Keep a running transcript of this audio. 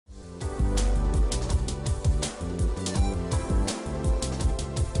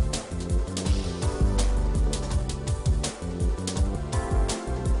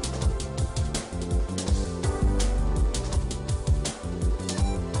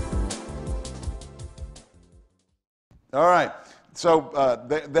All right. So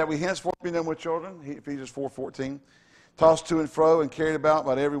that we henceforth be no more children, Ephesians 4:14, tossed to and fro and carried about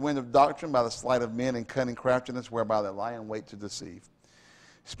by every wind of doctrine, by the sleight of men and cunning craftiness, whereby they lie in wait to deceive.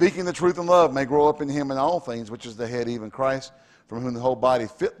 Speaking the truth in love may grow up in him in all things, which is the head, even Christ, from whom the whole body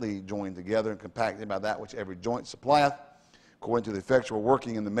fitly joined together and compacted by that which every joint supplieth, according to the effectual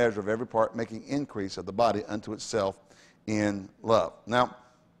working in the measure of every part, making increase of the body unto itself in love. Now,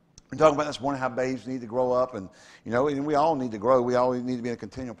 we're talking about this morning how babes need to grow up, and and we all need to grow. We all need to be in a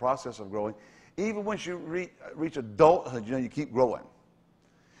continual process of growing. Even once you reach adulthood, you keep growing.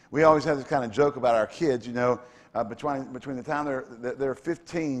 We always have this kind of joke about our kids, between the time they're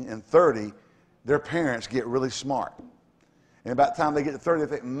 15 and 30, their parents get really smart. And about the time they get to 30, they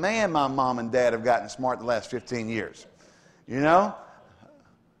think, man, my mom and dad have gotten smart the last 15 years. No,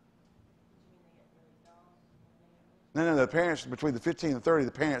 the parents, between the 15 and 30,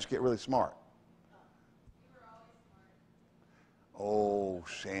 the parents get really smart. Oh,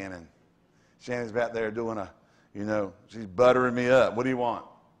 Shannon. Shannon's back there doing she's buttering me up. What do you want?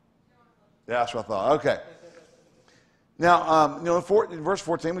 Yeah, that's what I thought. Okay. Now, in verse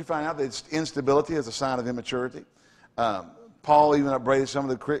 14, we find out that instability is a sign of immaturity. Paul even upbraided some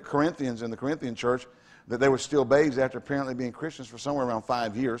of the Corinthians in the Corinthian church that they were still babes after apparently being Christians for somewhere around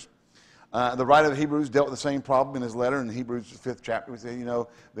 5 years. The writer of the Hebrews dealt with the same problem in his letter in Hebrews 5th chapter. We say,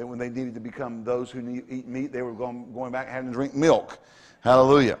 that when they needed to become those who eat meat, they were going back and having to drink milk.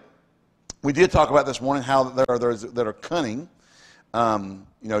 Hallelujah. We did talk about this morning how there are those that are cunning,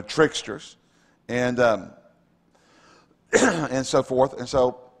 tricksters, and and so forth. And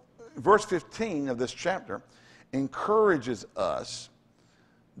so verse 15 of this chapter encourages us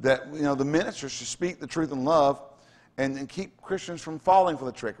that the ministers should speak the truth in love and keep Christians from falling for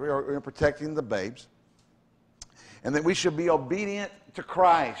the trickery or protecting the babes, and that we should be obedient to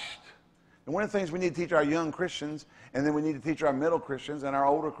Christ. And one of the things we need to teach our young Christians, and then we need to teach our middle Christians and our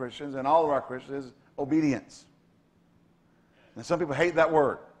older Christians and all of our Christians, is obedience. And some people hate that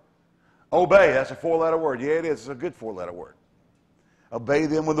word. Obey, that's a 4-letter word. Yeah, it is. It's a good 4-letter word. Obey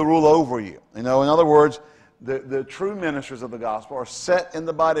them with the rule over you. In other words, the true ministers of the gospel are set in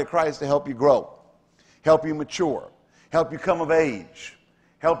the body of Christ to help you grow, help you mature, help you come of age,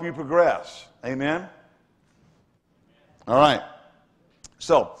 help you progress. Amen? All right.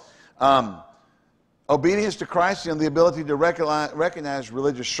 So, obedience to Christ and the ability to recognize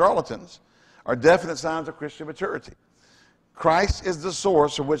religious charlatans are definite signs of Christian maturity. Christ is the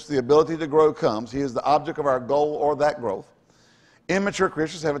source from which the ability to grow comes. He is the object of our goal or that growth. Immature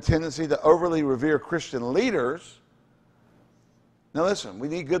Christians have a tendency to overly revere Christian leaders. Now listen, we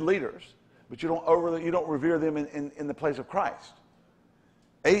need good leaders, but you don't revere them in the place of Christ.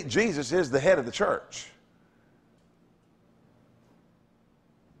 Jesus is the head of the church.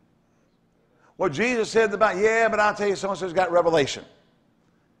 Well, Jesus said about, but I'll tell you, so-and-so's got revelation.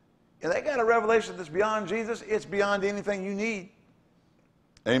 And they got a revelation that's beyond Jesus. It's beyond anything you need.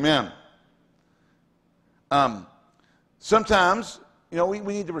 Amen. Sometimes, we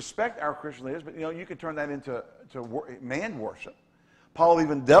need to respect our Christian leaders, but, you can turn that into man worship. Paul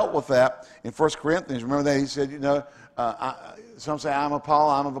even dealt with that in 1 Corinthians. Remember that? He said, some say, I'm of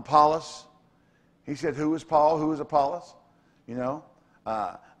Paul, I'm of Apollos. He said, who is Paul, who is Apollos?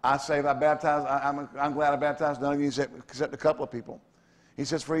 I say I baptize, I'm glad I baptized none of you except a couple of people. He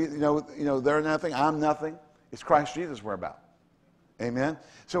says, they're nothing, I'm nothing. It's Christ Jesus we're about. Amen?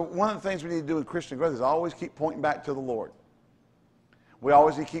 So one of the things we need to do in Christian growth is always keep pointing back to the Lord. We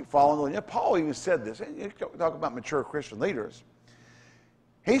always need to keep following the Lord. Paul even said this. You talk about mature Christian leaders.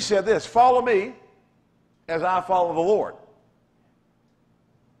 He said this, follow me as I follow the Lord.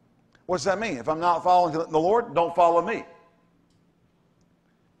 What's that mean? If I'm not following the Lord, don't follow me.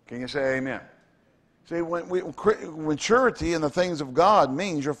 Can you say amen? See, when maturity in the things of God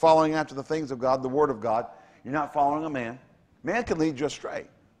means you're following after the things of God, the Word of God. You're not following a man. Man can lead you astray.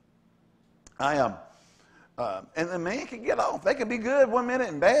 And the man can get off. They can be good one minute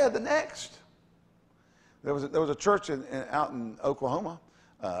and bad the next. There was a church out in Oklahoma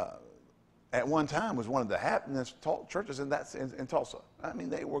at one time was one of the happiest churches in Tulsa. I mean,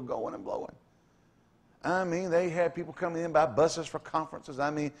 they were going and blowing. I mean, they had people coming in by buses for conferences. I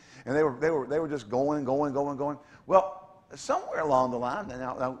mean, and they were just going and going and going and going. Well, somewhere along the line, and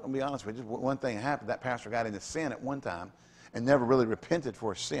I'll be honest with you, one thing happened. That pastor got into sin at one time and never really repented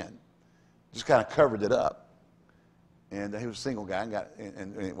for his sin. Just kind of covered it up. And he was a single guy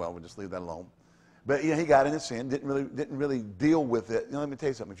and we'll just leave that alone. But he got into sin, didn't really deal with it. Let me tell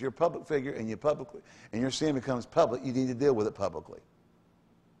you something. If you're a public figure and your sin becomes public, you need to deal with it publicly.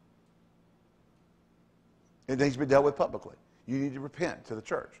 It needs to be dealt with publicly. You need to repent to the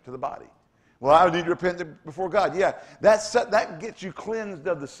church, to the body. Well, I need to repent before God. Yeah, that gets you cleansed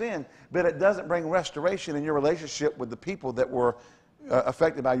of the sin, but it doesn't bring restoration in your relationship with the people that were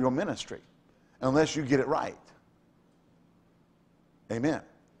affected by your ministry, unless you get it right. Amen.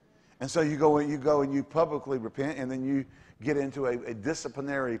 And so you go and you publicly repent, and then you get into a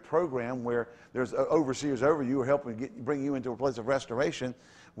disciplinary program where there's overseers over you who are helping bring you into a place of restoration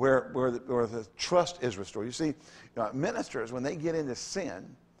where the trust is restored. You see, ministers, when they get into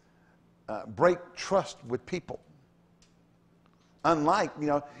sin, break trust with people. Unlike,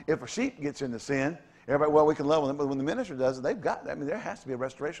 if a sheep gets into sin, everybody, well, we can love them. But when the minister does it, there has to be a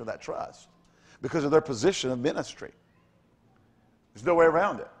restoration of that trust because of their position of ministry. There's no way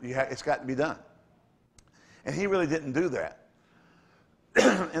around it. It's got to be done. And he really didn't do that.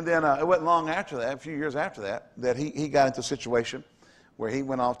 And then it wasn't long after that, a few years after that, that he got into a situation where he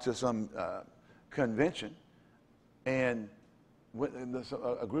went off to some convention, and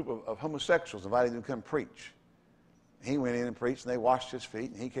a group of homosexuals invited him to come preach. He went in and preached, and they washed his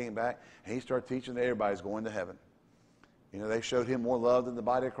feet, and he came back, and he started teaching that everybody's going to heaven. They showed him more love than the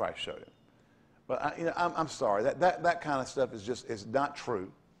body of Christ showed him. But I'm sorry, that kind of stuff is not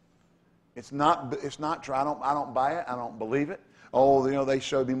true. It's not true. I don't buy it. I don't believe it. Oh, they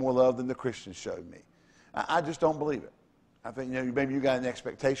showed me more love than the Christians showed me. I just don't believe it. I think maybe you got an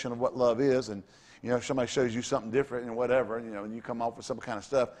expectation of what love is, and if somebody shows you something different and whatever, and you come off with some kind of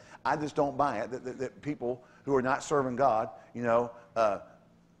stuff, I just don't buy it that people who are not serving God,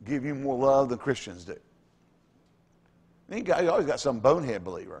 give you more love than Christians do. And you always got some bonehead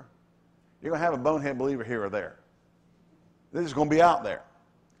believer. You're going to have a bonehead believer here or there. They're just going to be out there.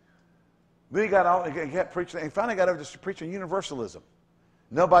 Then he kept preaching. He finally got over to preaching universalism.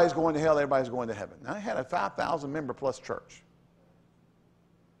 Nobody's going to hell, everybody's going to heaven. Now, he had a 5,000 member plus church.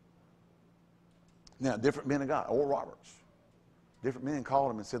 Now, different men of God, Oral Roberts, different men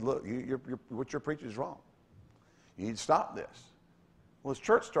called him and said, look, what you're preaching is wrong. You need to stop this. Well, his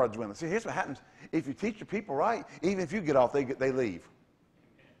church started dwindling. See, here's what happens. If you teach your people right, even if you get off, they leave.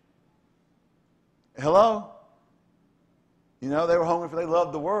 Hello? They were hungry for they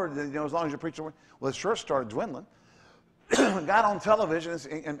loved the word, as long as you preach the word. Well, his church started dwindling. Got on television,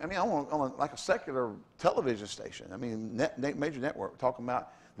 on like a secular television station. Major network, talking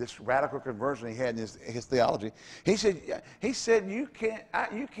about this radical conversion he had in his theology. He said, you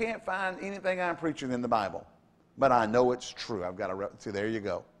can't find anything I'm preaching in the Bible, but I know it's true. I've got to see. There you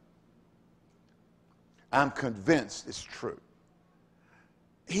go. I'm convinced it's true.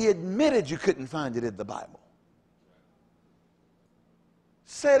 He admitted you couldn't find it in the Bible.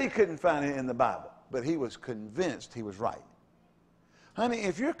 Said he couldn't find it in the Bible, but he was convinced he was right. Honey,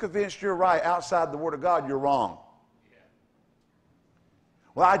 if you're convinced you're right outside the Word of God, you're wrong.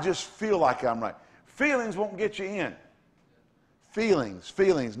 Well, I just feel like I'm right. Feelings won't get you in.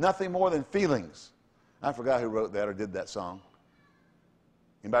 Feelings, nothing more than feelings. I forgot who wrote that or did that song.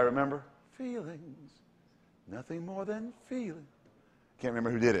 Anybody remember? Feelings, nothing more than feelings. Can't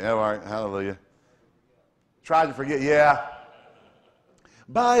remember who did it. Oh, all right, hallelujah. Tried to forget, yeah.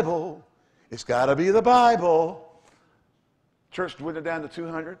 Bible, it's got to be the Bible. Church dwindled down to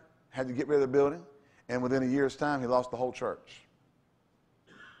 200, had to get rid of the building, and within a year's time, he lost the whole church.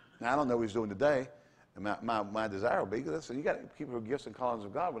 Now, I don't know what he's doing today. And my desire would be, listen, you got people who are gifts and callings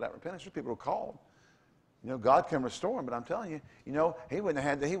of God without repentance. There's people who are called. God can restore them, but I'm telling you, he wouldn't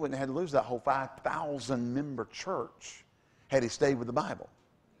have had to lose that whole 5,000 member church had he stayed with the Bible.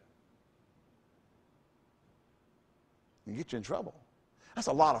 It get you in trouble. That's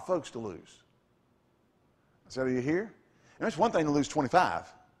a lot of folks to lose. So are you here? And it's one thing to lose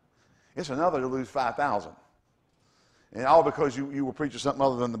 25. It's another to lose 5,000. And all because you were preaching something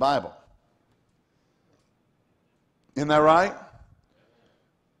other than the Bible. Isn't that right?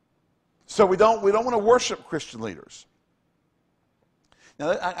 So we don't want to worship Christian leaders.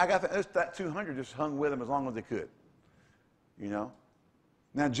 Now, I got that 200 just hung with them as long as they could.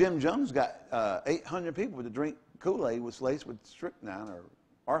 Now, Jim Jones got 800 people to drink Kool-Aid was laced with strychnine or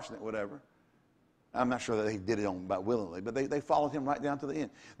arsenic, whatever. I'm not sure that he did it about willingly, but they followed him right down to the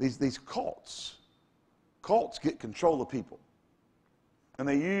end. These cults get control of people. And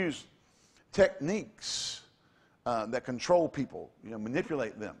they use techniques that control people,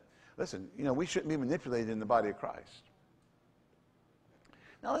 manipulate them. Listen, we shouldn't be manipulated in the body of Christ.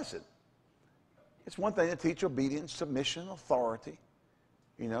 Now listen, it's one thing to teach obedience, submission, authority.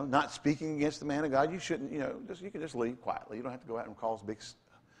 Not speaking against the man of God. You shouldn't, you can just leave quietly. You don't have to go out and cause big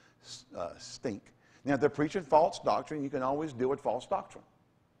stink. Now, if they're preaching false doctrine, you can always deal with false doctrine.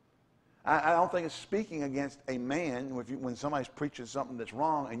 I don't think it's speaking against a man when somebody's preaching something that's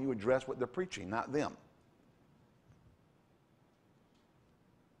wrong and you address what they're preaching, not them.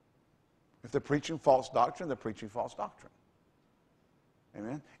 If they're preaching false doctrine, they're preaching false doctrine.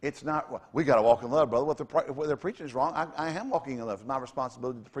 Amen? It's not, well, we got to walk in love, brother. What they're preaching is wrong. I am walking in love. It's my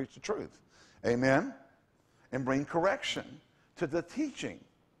responsibility to preach the truth. Amen? And bring correction to the teaching.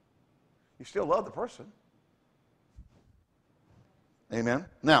 You still love the person. Amen?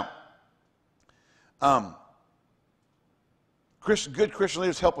 Now, good Christian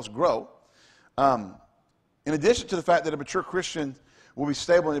leaders help us grow. In addition to the fact that a mature Christian will be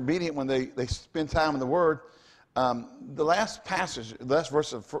stable and obedient when they spend time in the Word, the last passage, the last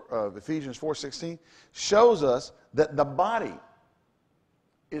verse of Ephesians 4:16 shows us that the body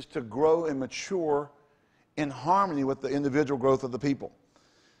is to grow and mature in harmony with the individual growth of the people.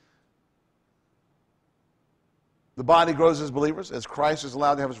 The body grows as believers, as Christ is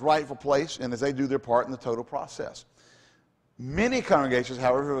allowed to have his rightful place, and as they do their part in the total process. Many congregations,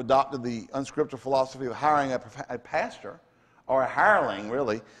 however, have adopted the unscriptural philosophy of hiring a pastor, or a hireling,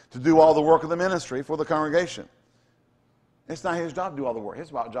 really, to do all the work of the ministry for the congregation. It's not his job to do all the work. His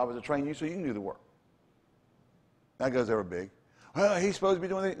job is to train you so you can do the work. That goes over big. Well, he's supposed to be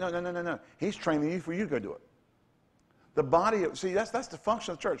doing it. No. He's training you for you to go do it. The body, see, that's the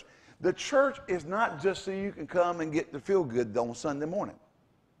function of the church. The church is not just so you can come and get the feel-good on Sunday morning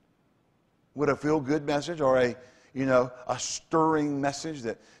with a feel-good message or a stirring message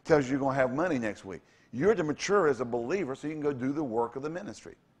that tells you you're going to have money next week. You're to mature as a believer so you can go do the work of the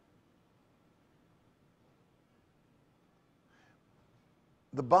ministry.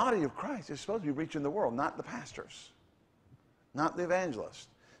 The body of Christ is supposed to be reaching the world, not the pastors, not the evangelists.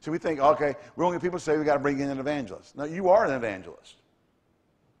 So we think, okay, we're only people say we got to bring in an evangelist. No, you are an evangelist.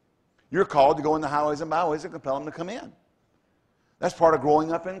 You're called to go in the highways and byways and compel them to come in. That's part of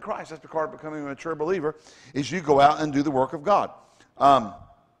growing up in Christ. That's part of becoming a mature believer, is you go out and do the work of God.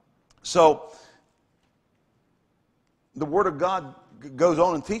 So the Word of God goes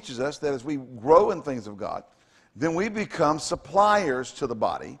on and teaches us that as we grow in things of God, then we become suppliers to the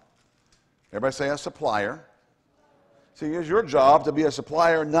body. Everybody say a supplier. See, it's your job to be a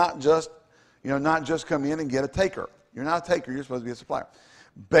supplier, not just come in and get a taker. You're not a taker, you're supposed to be a supplier.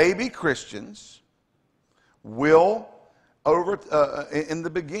 Baby Christians will, in the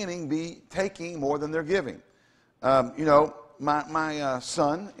beginning, be taking more than they're giving. My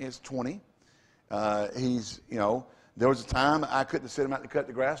son is 20. There was a time I couldn't sit him out to cut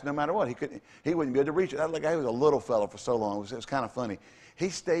the grass no matter what. He wouldn't be able to reach it. He was a little fellow for so long. It was kind of funny. He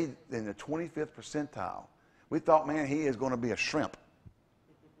stayed in the 25th percentile. We thought, man, he is going to be a shrimp.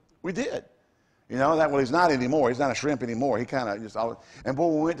 We did. He's not anymore. He's not a shrimp anymore. He kind of just always. And boy,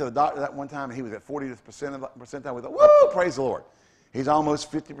 we went to the doctor that one time, and he was at 40th percentile. We thought, woo, praise the Lord. He's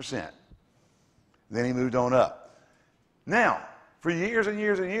almost 50%. Then he moved on up. Now, for years and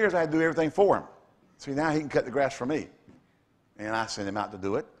years and years, I had to do everything for him. See, now he can cut the grass for me. And I send him out to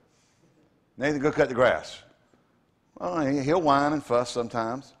do it. Nathan, go cut the grass. Well, he'll whine and fuss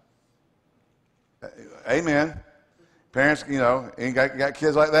sometimes. Amen. Parents, ain't got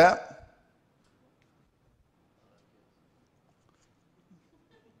kids like that?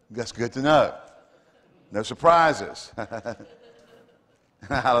 That's good to know. No surprises.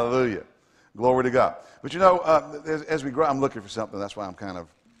 Hallelujah. Glory to God. But as we grow, I'm looking for something. That's why I'm kind of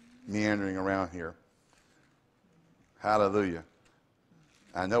meandering around here. Hallelujah.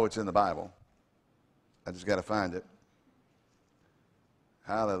 I know it's in the Bible. I just got to find it.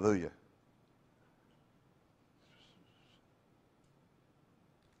 Hallelujah.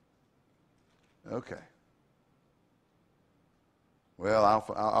 Okay. Well,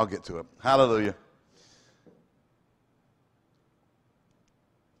 I'll get to it. Hallelujah.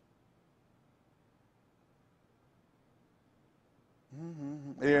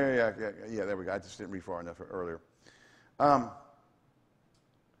 Yeah, there we go. I just didn't read far enough earlier. So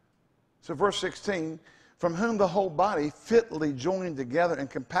verse 16, from whom the whole body fitly joined together and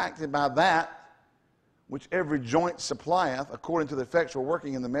compacted by that which every joint supplieth, according to the effectual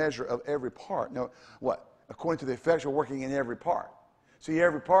working in the measure of every part. Now, what? According to the effectual working in every part. See,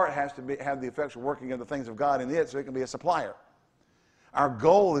 every part has to have the effectual working of the things of God in it so it can be a supplier. Our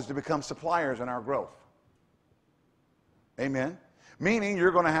goal is to become suppliers in our growth. Amen? Meaning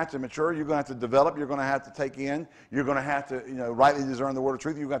you're going to have to mature, you're going to have to develop, you're going to have to take in, you're going to have to rightly discern the word of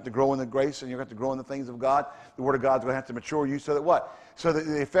truth, you're going to have to grow in the grace, and you're going to have to grow in the things of God. The word of God's going to have to mature you so that what? So that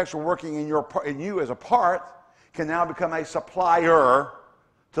the effectual working in you as a part can now become a supplier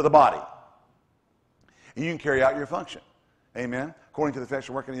to the body. And you can carry out your function. Amen? According to the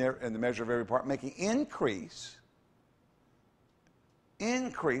effectual working in the measure of every part, making increase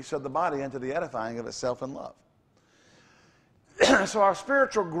of the body unto the edifying of itself in love. So our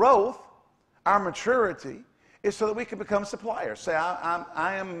spiritual growth, our maturity, is so that we can become suppliers. Say,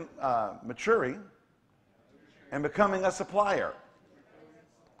 I am maturing and becoming a supplier.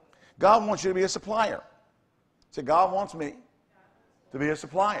 God wants you to be a supplier. Say, God wants me to be a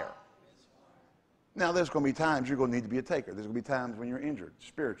supplier. Now, there's going to be times you're going to need to be a taker. There's going to be times when you're injured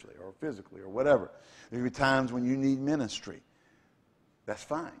spiritually or physically or whatever. There's going to be times when you need ministry. That's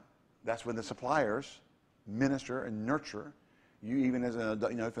fine. That's when the suppliers minister and nurture you. Even as an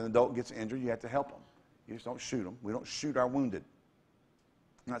adult, if an adult gets injured, you have to help them. You just don't shoot them. We don't shoot our wounded.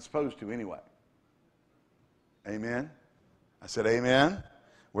 We're not supposed to anyway. Amen? I said amen.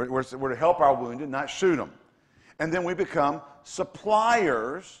 We're to help our wounded, not shoot them. And then we become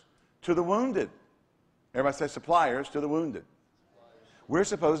suppliers to the wounded. Everybody say suppliers to the wounded. We're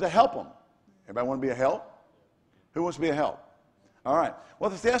supposed to help them. Everybody want to be a help? Who wants to be a help? All right. Well,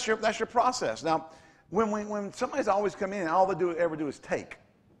 that's your process. Now, when somebody's always come in and all they ever do is take.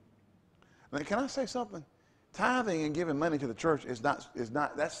 I mean, can I say something? Tithing and giving money to the church is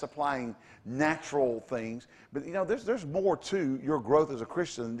not that's supplying natural things. But there's more to your growth as a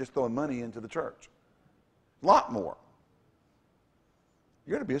Christian than just throwing money into the church. A lot more.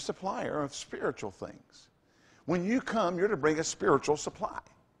 You're to be a supplier of spiritual things. When you come, you're to bring a spiritual supply.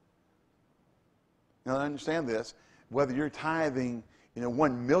 Now, understand this. Whether you're tithing,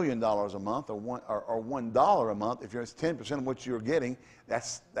 $1 million a month or $1 a month, if it's 10% of what you're getting,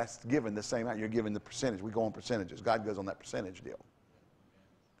 that's given the same amount. You're given the percentage. We go on percentages. God goes on that percentage deal.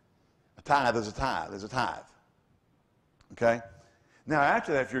 A tithe is a tithe is a tithe. Okay? Now,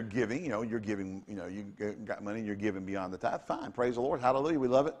 after that, if you're giving, you got money and you're giving beyond the tithe, fine. Praise the Lord. Hallelujah. We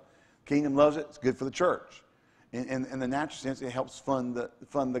love it. Kingdom loves it. It's good for the church. In the natural sense, it helps fund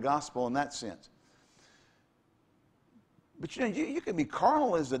the gospel in that sense. But you can be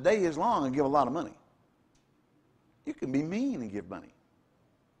carnal as the day is long and give a lot of money. You can be mean and give money.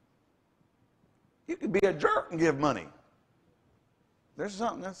 You can be a jerk and give money. There's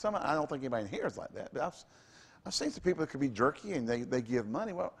something I don't think anybody in here is like that. But I've seen some people that could be jerky and they give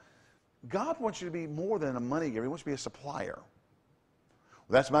money. Well, God wants you to be more than a money giver. He wants you to be a supplier. Well,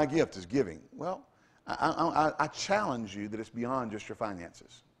 that's my gift, is giving. Well, I challenge you that it's beyond just your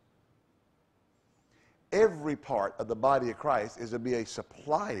finances. Every part of the body of Christ is to be a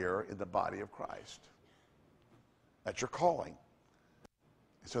supplier in the body of Christ. That's your calling.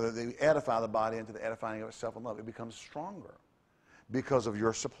 So that they edify the body into the edifying of itself in love. It becomes stronger because of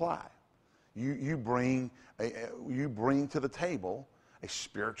your supply. You bring to the table a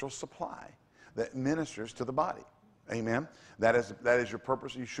spiritual supply that ministers to the body. Amen. That is your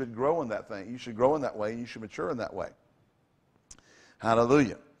purpose. You should grow in that thing. You should grow in that way. You should mature in that way.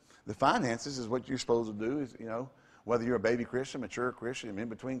 Hallelujah. The finances is what you're supposed to do. Is whether you're a baby Christian, mature Christian, in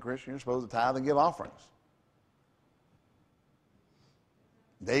between Christian, you're supposed to tithe and give offerings.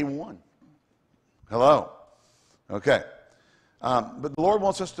 Day one. Hello. Okay. But the Lord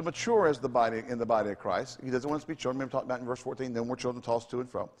wants us to mature as in the body of Christ. He doesn't want us to be children. Remember, talked about in verse 14. Then we're children tossed to and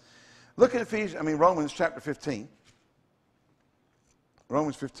fro. Look at Romans chapter 15.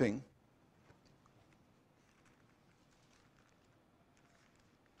 Romans 15.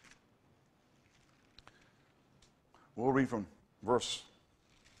 We'll read from verse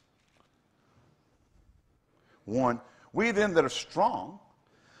 1. We then that are strong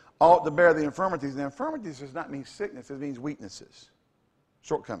ought to bear the infirmities. And infirmities does not mean sickness. It means weaknesses,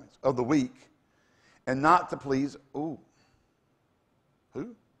 shortcomings of the weak, and not to please, who?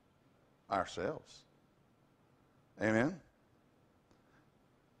 Ourselves. Amen?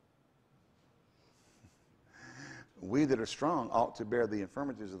 We that are strong ought to bear the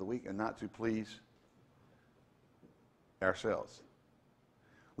infirmities of the weak and not to please ourselves.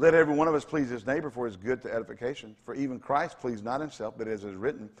 Let every one of us please his neighbor for his good to edification. For even Christ pleased not himself, but as is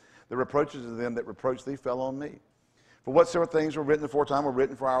written, the reproaches of them that reproach thee fell on me. For whatsoever things were written aforetime were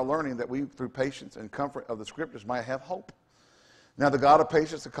written for our learning, that we through patience and comfort of the Scriptures might have hope. Now the God of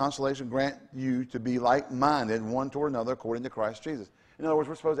patience and consolation grant you to be like-minded one toward another according to Christ Jesus. In other words,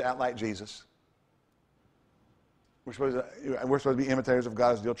 we're supposed to act like Jesus. We're supposed to be imitators of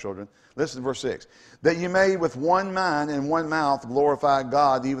God as dear children. Listen to verse 6. That you may with one mind and one mouth glorify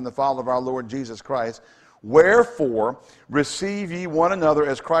God, even the Father of our Lord Jesus Christ. Wherefore receive ye one another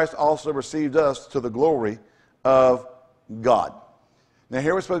as Christ also received us to the glory of God. Now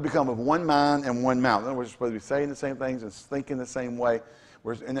here we're supposed to become of one mind and one mouth. In other words, we're supposed to be saying the same things and thinking the same way.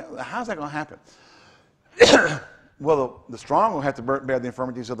 And how's that going to happen? Well, the strong will have to bear the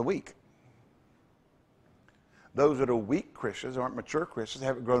infirmities of the weak. Those that are weak Christians, aren't mature Christians,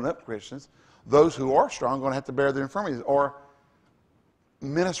 haven't grown up Christians, those who are strong are going to have to bear their infirmities or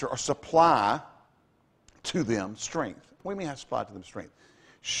minister or supply to them strength. What do you mean have to supply to them strength?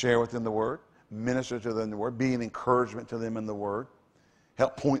 Share with them the word, minister to them in the Word, be an encouragement to them in the Word,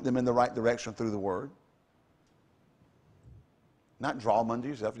 help point them in the right direction through the Word. Not draw them unto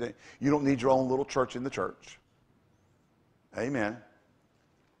yourself. You don't need your own little church in the church. Amen.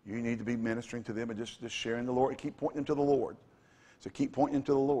 You need to be ministering to them and just sharing the Lord. Keep pointing them to the Lord. So keep pointing them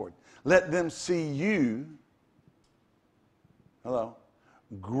to the Lord. Let them see you,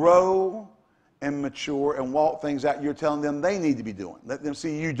 grow and mature and walk things out you're telling them they need to be doing. Let them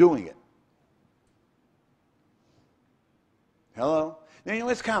see you doing it. Hello? Now,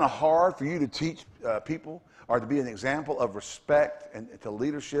 it's kind of hard for you to teach people or to be an example of respect and to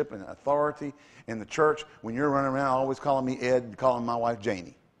leadership and authority in the church when you're running around always calling me Ed and calling my wife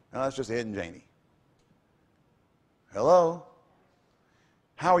Janie. No, that's just Ed and Janie. Hello?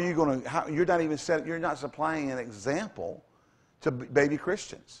 How are you going to, you're not supplying an example to baby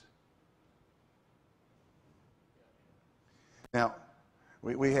Christians. Now,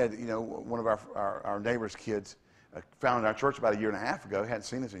 we had, one of our neighbor's kids found our church about a year and a half ago. Hadn't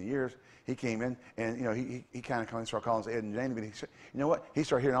seen us in years. He came in, and, he kind of started calling us Ed and Janie. But he said, you know what? He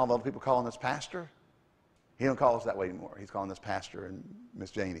started hearing all the other people calling us pastor. He don't call us that way anymore. He's calling us pastor and Miss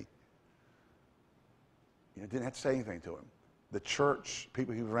Janie. Didn't have to say anything to him. The church,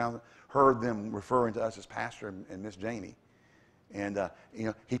 people he was around, heard them referring to us as pastor and Miss Janie. And,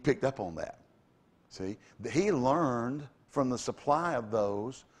 he picked up on that. See? He learned from the supply of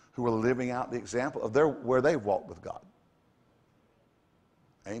those who were living out the example of where they walked with God.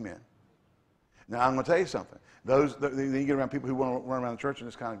 Amen. Now, I'm going to tell you something. You get around people who want to run around the church and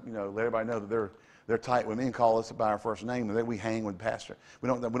just kind of, let everybody know that they're tight with me and call us by our first name, and then we hang with pastor. We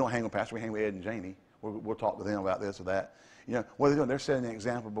don't hang with pastor. We hang with Ed and Janie. We'll talk to them about this or that. What are they doing? They're setting an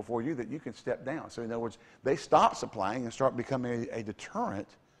example before you that you can step down. So, in other words, they stop supplying and start becoming a deterrent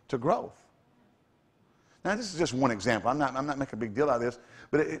to growth. Now, this is just one example. I'm not making a big deal out of this,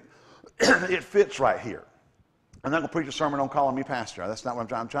 but it fits right here. I'm not going to preach a sermon on calling me pastor. That's not what I'm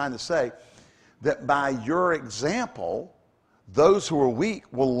trying. I'm trying to say that by your example, those who are weak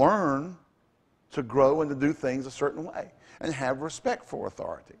will learn to grow and to do things a certain way and have respect for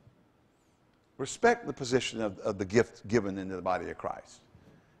authority. Respect the position of the gift given into the body of Christ.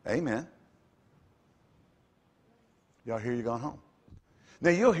 Amen. Y'all hear you going home? Now,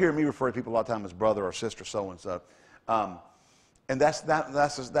 you'll hear me refer to people a lot of times as brother or sister so-and-so. And that's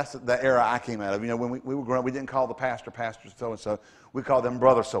the era I came out of. When we were growing up, we didn't call the pastor so-and-so. We called them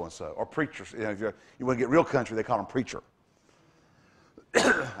brother so-and-so or preacher. If you want to get real country, they call them preacher.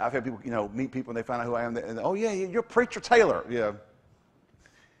 I've had people, meet people and they find out who I am. And, oh, yeah, you're Preacher Taylor. Yeah.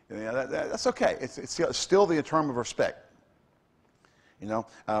 That's okay. It's still the term of respect. We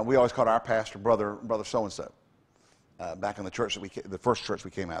always called our pastor brother so-and-so. Back in the church the first church we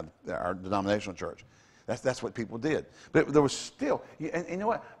came out of, our denominational church. That's what people did. But there was still, and you know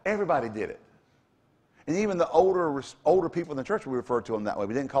what? Everybody did it. And even the older people in the church, we referred to them that way.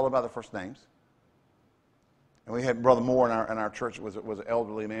 We didn't call them by their first names. And we had Brother Moore in our church. Was an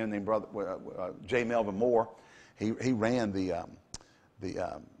elderly man named J. Melvin Moore. He ran the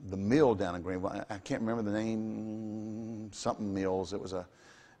mill down in Greenville. I can't remember the name. Something Mills. It was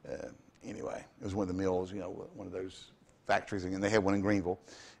anyway. It was one of the mills. One of those factories, and they had one in Greenville.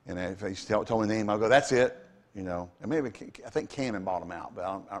 And if they told me the name, I'll go, that's it. And maybe I think Cannon bought them out, but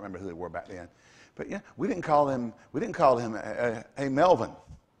I don't remember who they were back then. But yeah, we didn't call him. Hey, Melvin.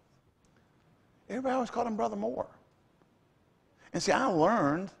 Everybody always called him Brother Moore. And see, I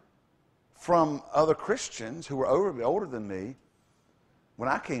learned from other Christians who were older than me. When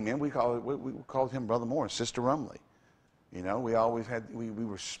I came in, we called him Brother Moore and Sister Rumley. We always we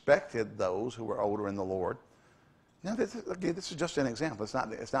respected those who were older in the Lord. Now, this is just an example. It's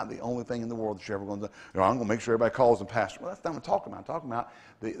not the only thing in the world that you're ever going to do. I'm going to make sure everybody calls him pastor. Well, that's not what I'm talking about. I'm talking about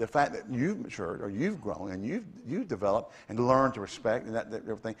the fact that you've matured or you've grown and you've developed and learned to respect and that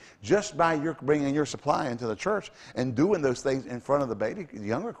everything just by your bringing your supply into the church and doing those things in front of the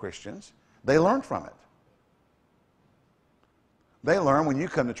younger Christians. They learn from it. They learn when you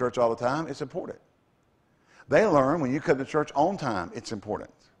come to church all the time, it's important. They learn when you come to church on time, it's important.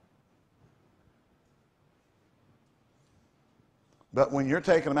 But when you're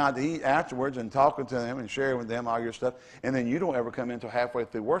taking them out to eat afterwards and talking to them and sharing with them all your stuff, and then you don't ever come in until halfway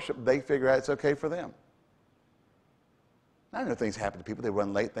through worship, they figure out it's okay for them. I know things happen to people. They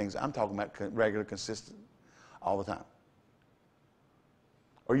run late things. I'm talking about regular, consistent, all the time.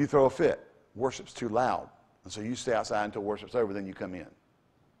 Or you throw a fit. Worship's too loud. And so you stay outside until worship's over, then you come in.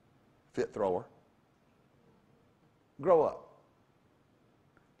 Fit thrower. Grow up.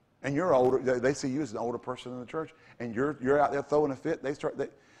 And you're older. They see you as an older person in the church, and you're out there throwing a fit. They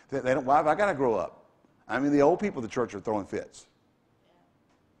don't. Why have I got to grow up? I mean, the old people of the church are throwing fits.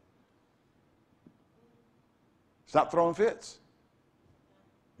 Stop throwing fits.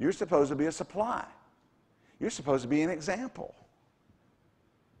 You're supposed to be a supply. You're supposed to be an example.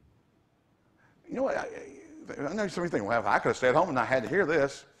 You know what? I know some of you think, well, if I could have stayed home and I had to hear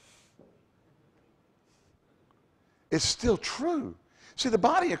this. It's still true. See, the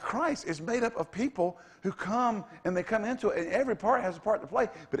body of Christ is made up of people who come and they come into it, and every part has a part to play,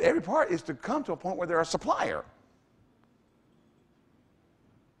 but every part is to come to a point where they're a supplier.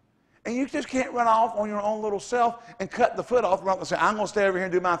 And you just can't run off on your own little self and cut the foot off and say, I'm going to stay over here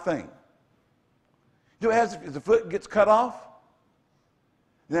and do my thing. You know, as the foot gets cut off,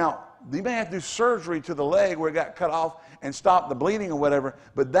 now, you may have to do surgery to the leg where it got cut off and stop the bleeding or whatever,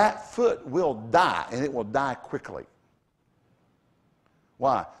 but that foot will die, and it will die quickly.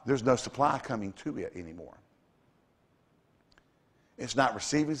 Why? There's no supply coming to it anymore. It's not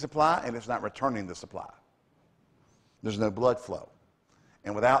receiving supply, and it's not returning the supply. There's no blood flow.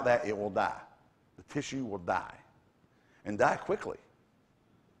 And without that, it will die. The tissue will die, and die quickly.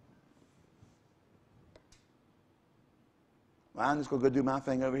 Well, I'm just going to go do my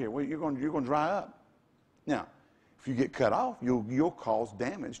thing over here. Well, you're going to dry up. Now, if you get cut off, you'll cause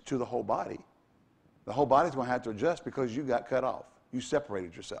damage to the whole body. The whole body's going to have to adjust because you got cut off. You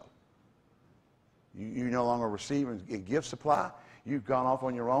separated yourself. You no longer receive and give supply. You've gone off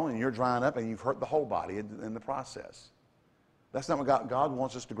on your own, and you're drying up, and you've hurt the whole body in the process. That's not what God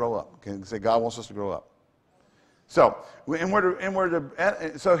wants us to grow up. Can you say God wants us to grow up? So,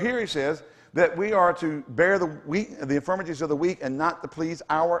 so here he says that we are to bear the infirmities of the weak and not to please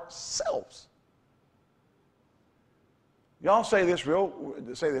ourselves. Y'all say this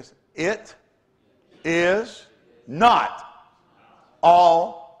say this. It is not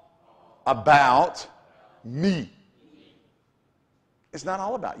all about me. It's not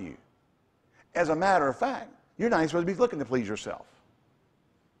all about you. As a matter of fact, you're not even supposed to be looking to please yourself.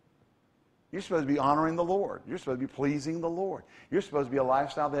 You're supposed to be honoring the Lord. You're supposed to be pleasing the Lord. You're supposed to be a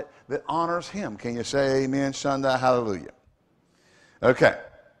lifestyle that honors Him. Can you say amen, Shanda, hallelujah? Okay.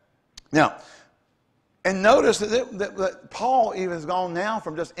 Now, and notice that Paul even has gone now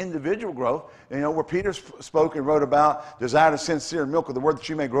from just individual growth, where Peter spoke and wrote about desire the sincere milk of the word that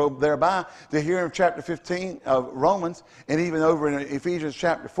you may grow thereby, to here in chapter 15 of Romans, and even over in Ephesians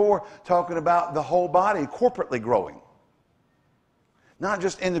chapter 4, talking about the whole body corporately growing. Not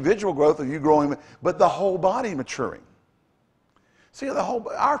just individual growth of you growing, but the whole body maturing. See,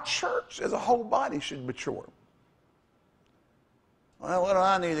 our church as a whole body should mature. Well, what do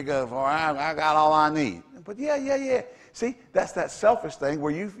I need to go for? I got all I need. But yeah. See, that's that selfish thing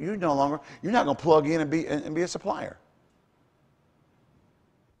where you're not going to plug in and be a supplier.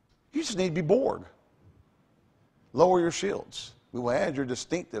 You just need to be Borg. Lower your shields. We will add your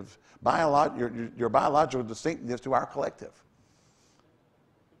distinctive, your biological distinctiveness to our collective.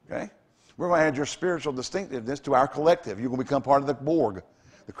 Okay? We're going to add your spiritual distinctiveness to our collective. You're going to become part of the Borg.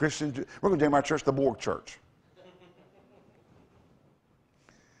 The Christian, we're going to name our church the Borg Church.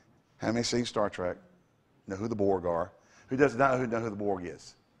 How many seen Star Trek? Know who the Borg are? Who does not know who the Borg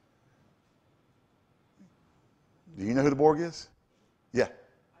is? Do you know who the Borg is? Yeah.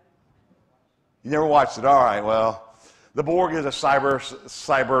 You never watched it. All right, well, the Borg is a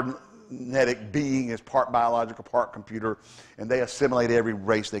cybernetic being, is part biological, part computer, and they assimilate every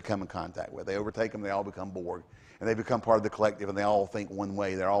race they come in contact with. They overtake them, they all become Borg, and they become part of the collective, and they all think one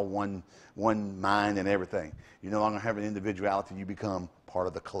way. They're all one mind and everything. You no longer have an individuality, you become part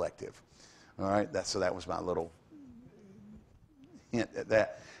of the collective. All right, so that was my little hint at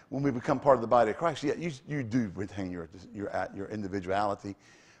that. When we become part of the body of Christ, yeah, you do retain your individuality,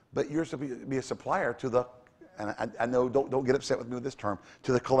 but you're supposed to be a supplier to the, and I know, don't get upset with me with this term,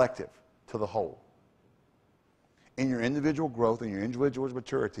 to the collective, to the whole. In your individual growth, in your individual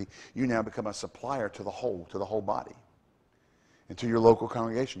maturity, you now become a supplier to the whole body. And to your local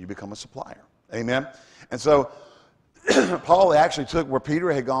congregation, you become a supplier. Amen? And so, Paul actually took where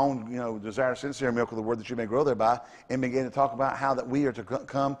Peter had gone, desire sincere milk of the word that you may grow thereby, and began to talk about how that we are to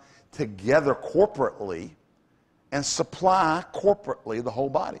come together corporately and supply corporately the whole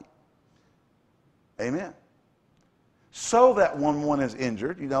body. Amen. So that when one is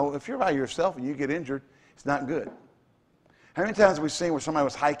injured, if you're by yourself and you get injured, it's not good. How many times have we seen where somebody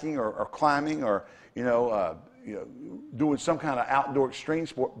was hiking or climbing or doing some kind of outdoor extreme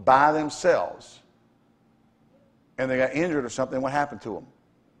sport by themselves, and they got injured or something? What happened to them?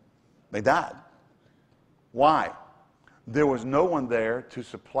 They died. Why? There was no one there to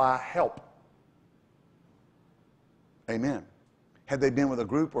supply help. Amen. Had they been with a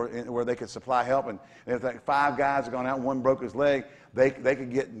group where they could supply help, and if like 5 guys had gone out and one broke his leg, they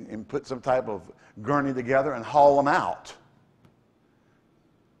could get and put some type of gurney together and haul them out.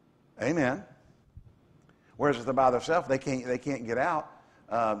 Amen. Whereas if they're by themselves, they can't get out.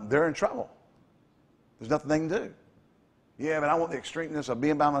 They're in trouble. There's nothing they can do. Yeah, but I want the extremeness of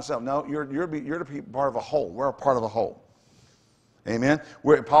being by myself. No, you're the part of a whole. We're a part of a whole. Amen.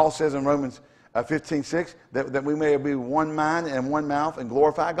 Where Paul says in Romans 15:6 that we may be one mind and one mouth and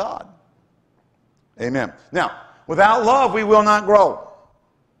glorify God. Amen. Now, without love, we will not grow.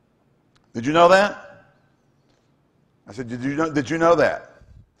 Did you know that? I said, did you know that?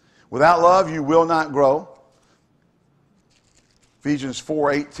 Without love, you will not grow. Ephesians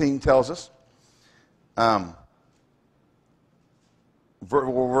 4:18 tells us.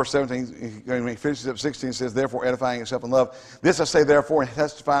 Verse 17, he finishes up 16, says, therefore edifying yourself in love. This I say therefore, and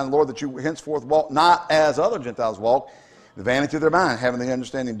testify in the Lord, that you henceforth walk not as other Gentiles walk, the vanity of their mind, having the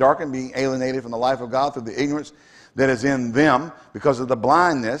understanding darkened, being alienated from the life of God through the ignorance that is in them, because of the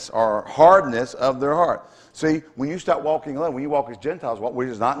blindness or hardness of their heart. See, when you start walking in love, when you walk as Gentiles walk, which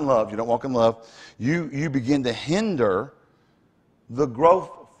is not in love, you don't walk in love, you begin to hinder the growth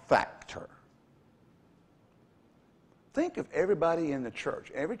factor. Think of everybody in the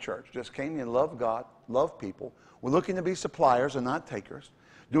church. Every church just came in, loved God, loved people, were looking to be suppliers and not takers,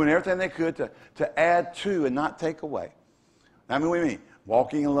 doing everything they could to add to and not take away. I mean, what do you mean?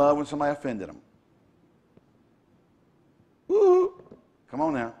 Walking in love when somebody offended them. Woo! Come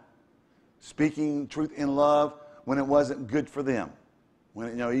on now. Speaking truth in love when it wasn't good for them.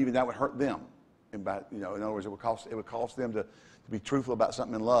 When even that would hurt them. In other words, it would cost them to be truthful about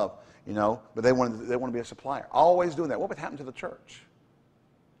something in love, but they want to be a supplier. Always doing that. What would happen to the church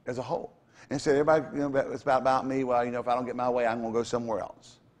as a whole? And instead, everybody, it's about me. Well, if I don't get my way, I'm going to go somewhere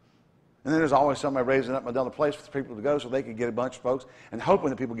else. And then there's always somebody raising up another place for people to go so they can get a bunch of folks and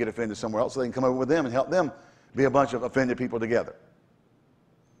hoping that people get offended somewhere else so they can come over with them and help them be a bunch of offended people together.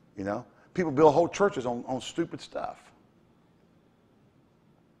 People build whole churches on stupid stuff.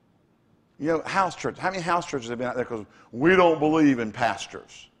 House churches. How many house churches have been out there because we don't believe in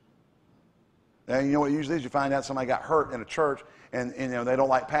pastors? And you know what usually is? You find out somebody got hurt in a church and they don't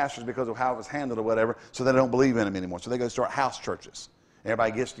like pastors because of how it was handled or whatever, so they don't believe in them anymore. So they go start house churches.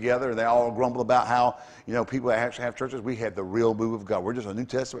 Everybody gets together and they all grumble about how, people that actually have churches, we have the real move of God. We're just a New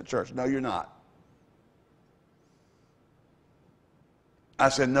Testament church. No, you're not. I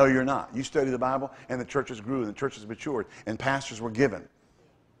said, no, you're not. You study the Bible and the churches grew and the churches matured and pastors were given.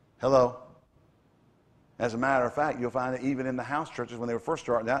 Hello? As a matter of fact, you'll find that even in the house churches, when they were first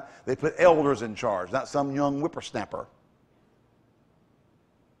starting out, they put elders in charge, not some young whippersnapper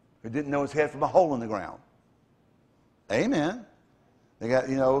who didn't know his head from a hole in the ground. Amen. They got,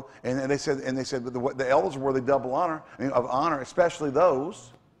 and they said the elders were the double honor, of honor, especially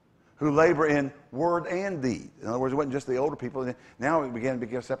those who labor in word and deed. In other words, it wasn't just the older people. Now it began to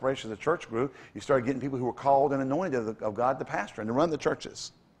become separation as the church grew. You started getting people who were called and anointed of God to pastor and to run the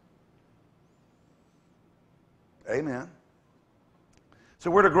churches. Amen.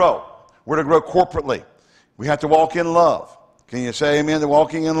 So we're to grow. We're to grow corporately. We have to walk in love. Can you say amen to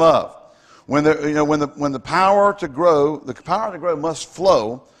walking in love? When the power to grow must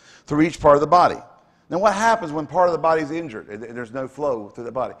flow through each part of the body. Now what happens when part of the body is injured and there's no flow through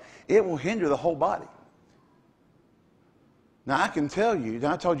the body? It will hinder the whole body. Now I can tell you,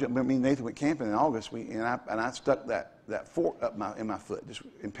 I told you, me and Nathan went camping in August, and I stuck that fork up in my foot, just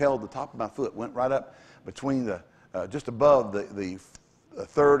impaled the top of my foot, went right up between just above the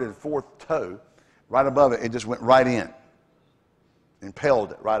third and fourth toe, right above it, it just went right in.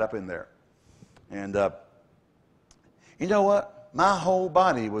 Impaled it right up in there. And you know what? My whole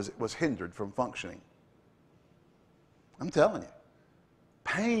body was hindered from functioning. I'm telling you.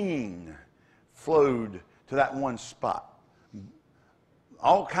 Pain flowed to that one spot.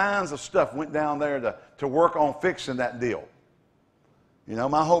 All kinds of stuff went down there to work on fixing that deal.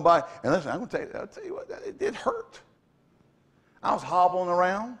 My whole body. And listen, I'll tell you what, it did hurt. I was hobbling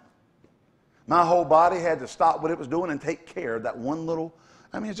around. My whole body had to stop what it was doing and take care of that one little.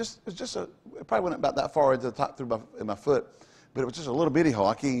 It probably went about that far into the top in my foot, but it was just a little bitty hole.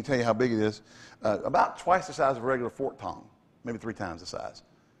 I can't even tell you how big it is. About twice the size of a regular fork tongue, maybe 3 times the size.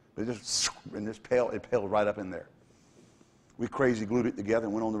 But it paled right up in there. We crazy glued it together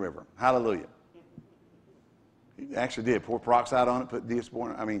and went on the river. Hallelujah. He actually did pour peroxide on it, put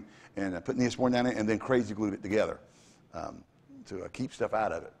Neosporin down in it, and then crazy glued it together to keep stuff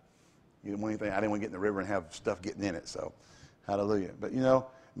out of it. You didn't want anything. I didn't want to get in the river and have stuff getting in it. So, hallelujah. But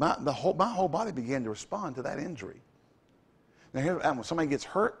my whole body began to respond to that injury. Now, when somebody gets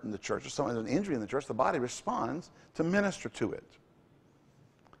hurt in the church or someone has an injury in the church, the body responds to minister to it.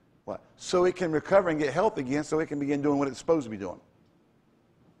 What? So it can recover and get healthy again, so it can begin doing what it's supposed to be doing.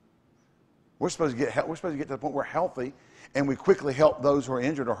 We're supposed to get to the point where we're healthy, and we quickly help those who are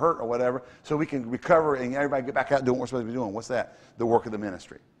injured or hurt or whatever, so we can recover and everybody get back out doing what we're supposed to be doing. What's that? The work of the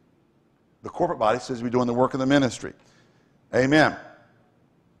ministry. The corporate body says we're doing the work of the ministry. Amen.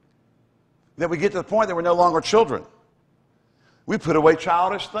 Then we get to the point that we're no longer children. We put away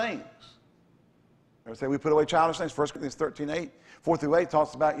childish things. Ever say we put away childish things? 1 Corinthians 13:8, 4 through 8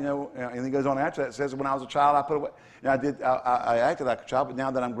 talks about, and he goes on after that. It says, when I was a child, I put away, I acted like a child, but now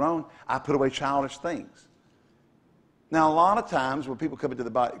that I'm grown, I put away childish things. Now, a lot of times when people come into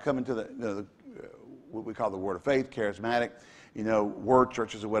the body, what we call the Word of Faith, charismatic, word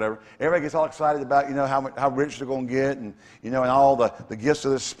churches or whatever, everybody gets all excited about, how rich they're going to get, and all the gifts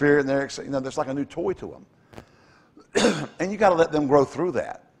of the Spirit, and there's like a new toy to them. And you got to let them grow through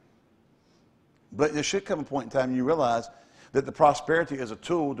that. But there should come a point in time you realize that the prosperity is a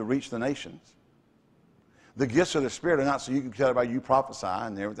tool to reach the nations. The gifts of the Spirit are not so you can tell everybody you prophesy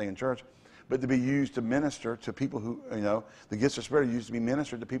and everything in church, but to be used to minister to people who, the gifts of the Spirit are used to be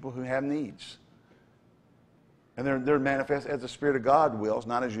ministered to people who have needs. And they're manifest as the Spirit of God wills,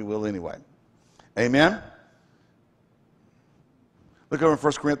 not as you will anyway. Amen? Look over in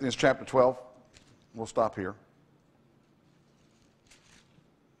 1 Corinthians chapter 12. We'll stop here.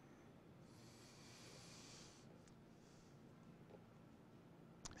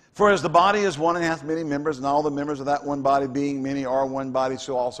 For as the body is one and hath many members, and all the members of that one body being many are one body,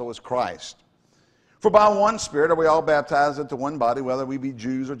 so also is Christ. For by one Spirit are we all baptized into one body, whether we be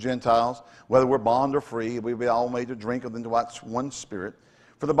Jews or Gentiles, whether we're bond or free, we be all made to drink of one Spirit.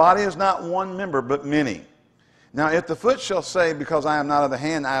 For the body is not one member, but many. Now if the foot shall say, because I am not of the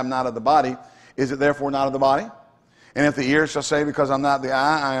hand, I am not of the body, is it therefore not of the body? And if the ear shall say, because I'm not the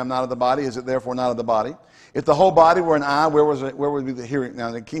eye, I am not of the body, is it therefore not of the body? If the whole body were an eye, where would be the hearing? Now,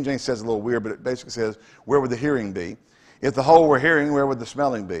 the King James says a little weird, but it basically says, where would the hearing be? If the whole were hearing, where would the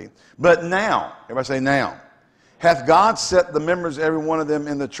smelling be? But now, everybody say now, hath God set the members, every one of them,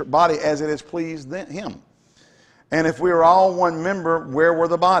 in the body as it has pleased him. And if we are all one member, where were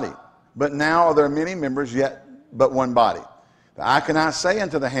the body? But now are there many members, yet but one body. The eye cannot say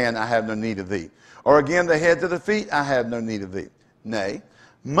unto the hand, I have no need of thee. Or again, the head to the feet, I have no need of thee. Nay,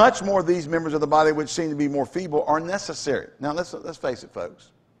 much more these members of the body which seem to be more feeble are necessary. Now, let's face it, folks.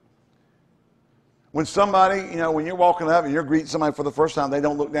 When somebody, when you're walking up and you're greeting somebody for the first time, they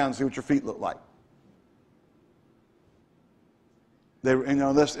don't look down and see what your feet look like. They,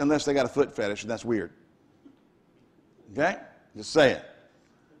 unless they got a foot fetish, and that's weird. Okay? Just saying.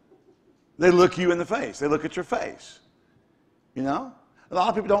 They look you in the face. They look at your face. A lot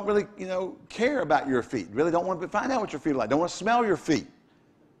of people don't really, care about your feet. Really don't want to find out what your feet are like. Don't want to smell your feet.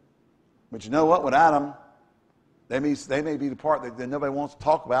 But you know what? Without them, they may be the part that nobody wants to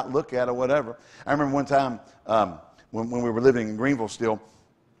talk about, look at, or whatever. I remember one time when we were living in Greenville still,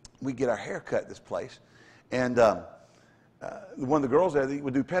 we'd get our hair cut at this place. And one of the girls there, they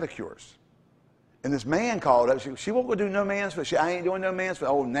would do pedicures. And this man called up. She won't go do no man's foot. I ain't doing no man's foot.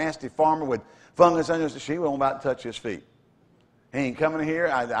 Old nasty farmer with fungus under his. She won't about to touch his feet. He ain't coming here.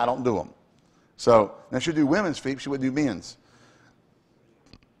 I don't do them. So now she'd do women's feet. She would do men's.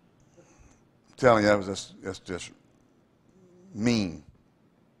 I'm telling you, that's just mean.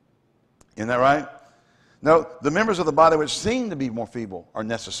 Isn't that right? No, the members of the body which seem to be more feeble are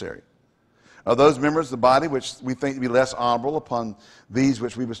necessary. Of those members of the body which we think to be less honorable, upon these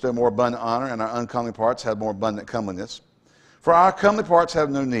which we bestow more abundant honor, and our uncomely parts have more abundant comeliness. For our comely parts have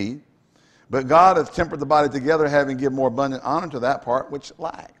no need, but God hath tempered the body together, having given more abundant honor to that part which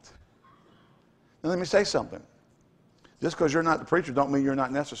lacked. Now let me say something. Just because you're not the preacher don't mean you're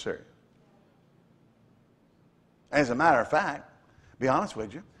not necessary. As a matter of fact, be honest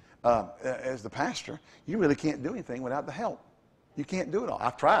with you, as the pastor, you really can't do anything without the help. You can't do it all.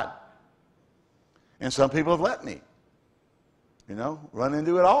 I've tried. And some people have let me, run and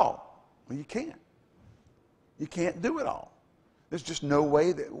do it all. Well, you can't. You can't do it all. There's just no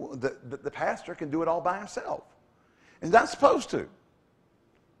way that the pastor can do it all by himself. And not supposed to.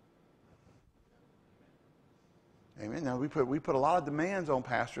 Amen. Now, we put a lot of demands on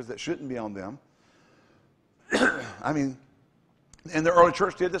pastors that shouldn't be on them. And the early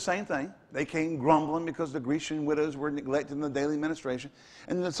church did the same thing. They came grumbling because the Grecian widows were neglected in the daily ministration.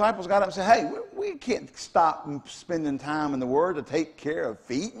 And the disciples got up and said, hey, we can't stop spending time in the Word to take care of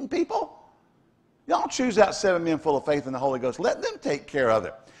feeding people. Y'all choose out 7 men full of faith in the Holy Ghost. Let them take care of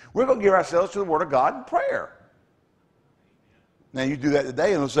it. We're going to give ourselves to the Word of God in prayer. Now, you do that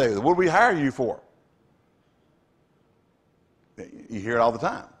today and they'll say, what did we hire you for? You hear it all the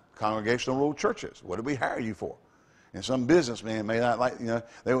time. Congregational rule churches. What did we hire you for? And some businessman may not like,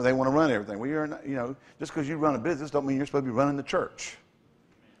 they want to run everything. Well, you're not, just because you run a business don't mean you're supposed to be running the church.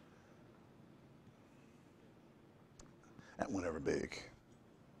 That went over big.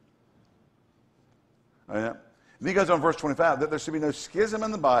 Oh, yeah. And he goes on verse 25, that there should be no schism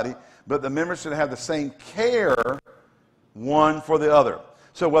in the body, but the members should have the same care one for the other.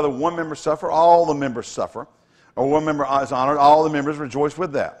 So whether one member suffer, all the members suffer, or one member is honored, all the members rejoice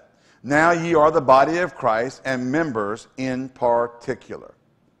with that. Now ye are the body of Christ and members in particular.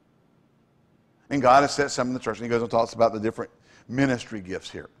 And God has set some in the church. And he goes and talks about the different ministry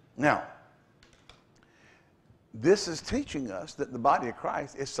gifts here. Now, this is teaching us that the body of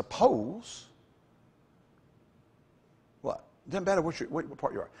Christ is supposed, what? It doesn't matter what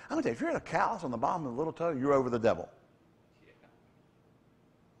part you are. I'm going to tell you, if you're in a callus on the bottom of the little toe, you're over the devil.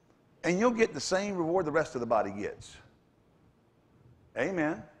 And you'll get the same reward the rest of the body gets.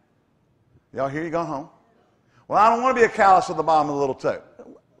 Amen. Y'all hear you going home? Well, I don't want to be a callus on the bottom of the little toe.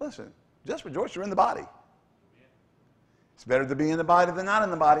 Listen, just rejoice you're in the body. It's better to be in the body than not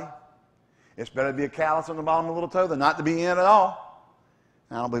in the body. It's better to be a callus on the bottom of the little toe than not to be in at all.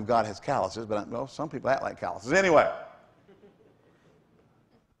 Now, I don't believe God has calluses, but well, some people act like calluses. Anyway.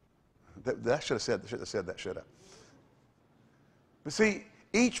 That should have said that, should have. But see,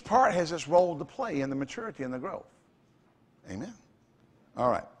 each part has its role to play in the maturity and the growth. Amen. All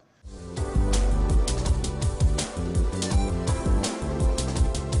right.